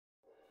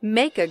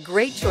Make a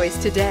great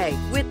choice today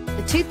with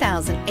the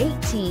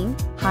 2018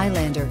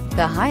 Highlander.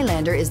 The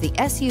Highlander is the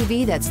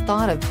SUV that's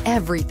thought of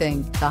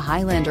everything. The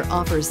Highlander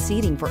offers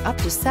seating for up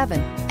to 7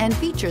 and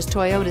features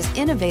Toyota's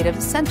innovative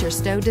center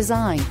stow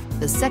design.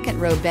 The second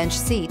row bench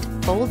seat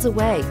folds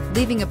away,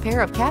 leaving a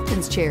pair of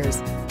captain's chairs.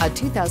 A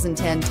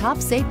 2010 top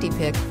safety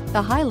pick,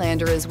 the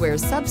Highlander is where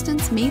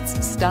substance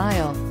meets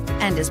style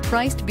and is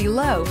priced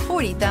below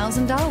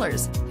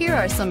 $40,000. Here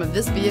are some of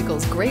this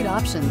vehicle's great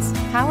options: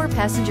 power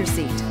passenger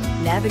seat,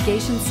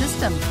 navigation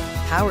system,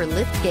 power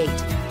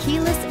liftgate,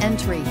 keyless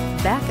entry,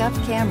 backup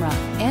camera,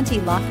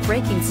 anti-lock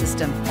braking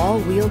system,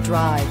 all-wheel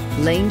drive,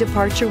 lane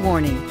departure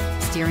warning,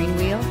 steering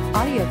wheel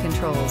audio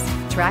controls,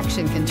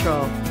 traction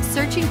control.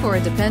 Searching for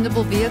a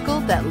dependable vehicle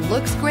that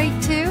looks great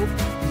too?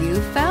 You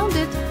found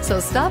it, so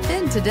stop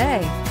in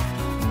today.